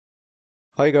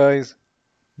Hi guys,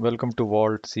 welcome to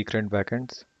Vault Secret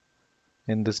Backends.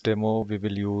 In this demo, we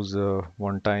will use a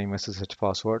one-time SSH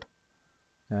password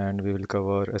and we will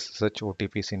cover SSH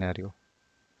OTP scenario.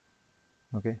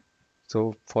 Okay,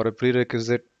 so for a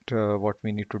prerequisite, what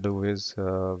we need to do is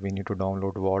we need to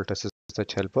download Vault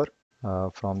SSH helper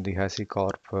from the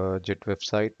hashicorp JIT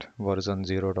website version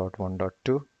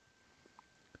 0.1.2.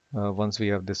 Once we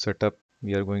have this set up,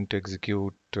 we are going to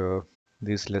execute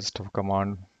this list of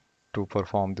command to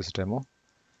perform this demo.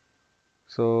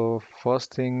 So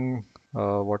first thing,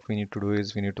 what we need to do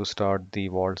is we need to start the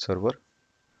vault server.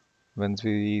 Once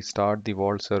we start the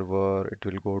vault server, it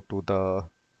will go to the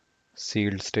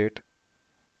sealed state.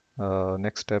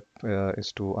 Next step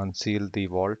is to unseal the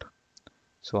vault.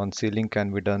 So unsealing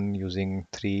can be done using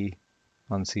 3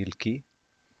 unseal key.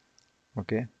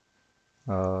 Okay,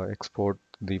 export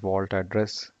the vault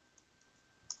address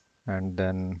and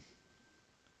then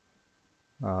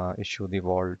issue the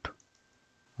vault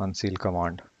unseal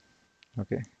command.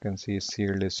 Okay, you can see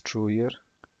sealed is true here.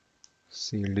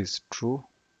 Sealed is true.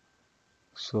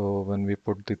 So when we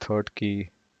put the third key,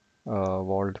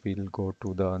 vault will go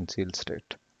to the unsealed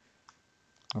state.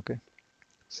 Okay,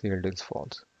 sealed is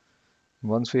false.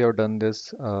 Once we have done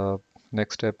this,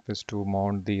 next step is to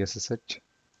mount the SSH.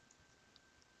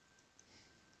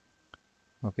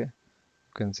 Okay,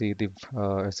 you can see the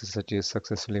SSH is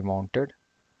successfully mounted,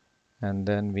 and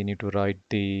then we need to write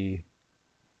the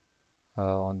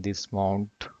on this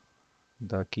mount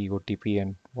the key OTP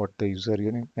and what the user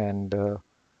unit and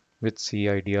which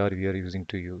CIDR we are using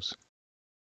to use.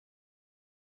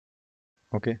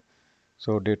 Okay,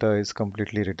 so data is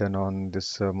completely written on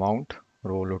this mount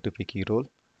role OTP key role.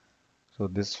 So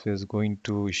this is going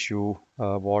to issue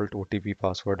a vault OTP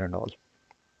password and all.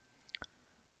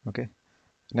 Okay.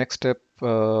 Next step,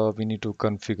 we need to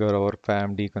configure our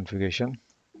PAMD configuration.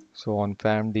 So on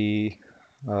PAMD,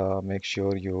 make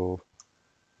sure you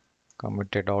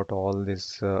committed out all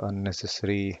this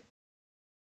unnecessary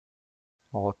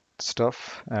auth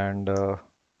stuff and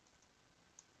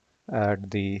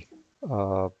add the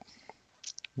uh,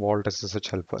 vault SSH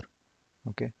helper.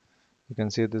 Okay. You can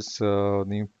see this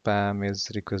new PAM is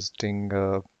requesting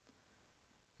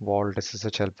vault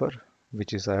SSH helper,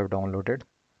 which is I have downloaded,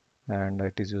 and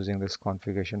it is using this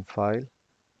configuration file.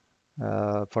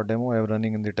 For demo, I'm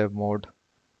running in the dev mode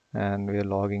and we are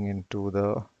logging into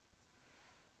the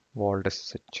vault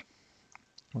SSH.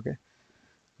 Okay.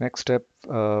 Next step,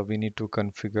 we need to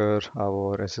configure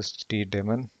our SST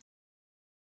daemon.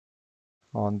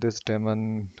 On this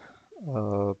daemon,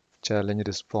 challenge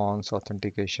response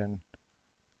authentication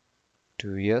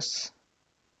to yes.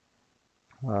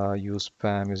 Use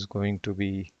spam is going to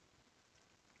be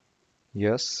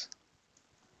yes,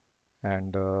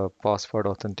 and password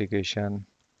authentication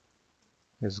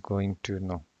is going to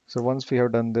no. So once we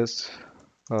have done this,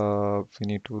 we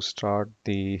need to start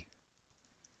the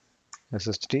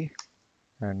SST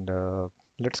and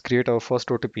let's create our first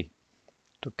OTP.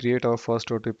 To create our first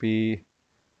OTP,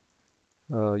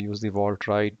 use the vault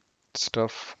write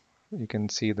stuff. You can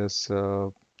see this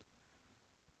a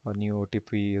new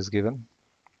OTP is given.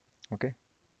 Okay.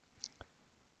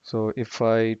 So if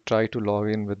I try to log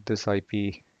in with this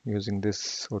IP using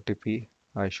this OTP,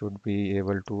 I should be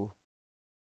able to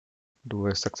do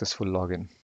a successful login.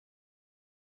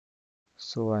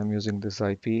 So I'm using this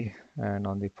IP and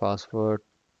on the password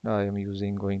I am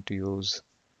going to use.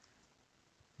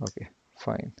 Okay,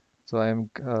 fine. So I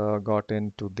am got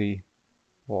into the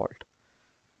vault.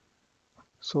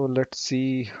 So let's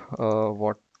see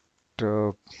what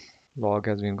uh, log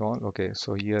has been gone. Okay,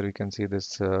 so here we can see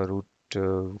this root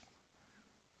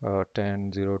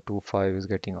 10025 is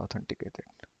getting authenticated.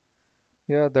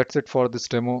 Yeah, that's it for this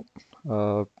demo.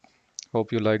 Uh,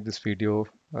 Hope you like this video.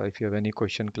 If you have any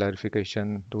question,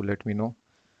 clarification, do let me know.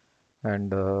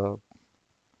 And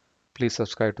please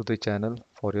subscribe to the channel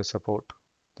for your support.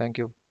 Thank you.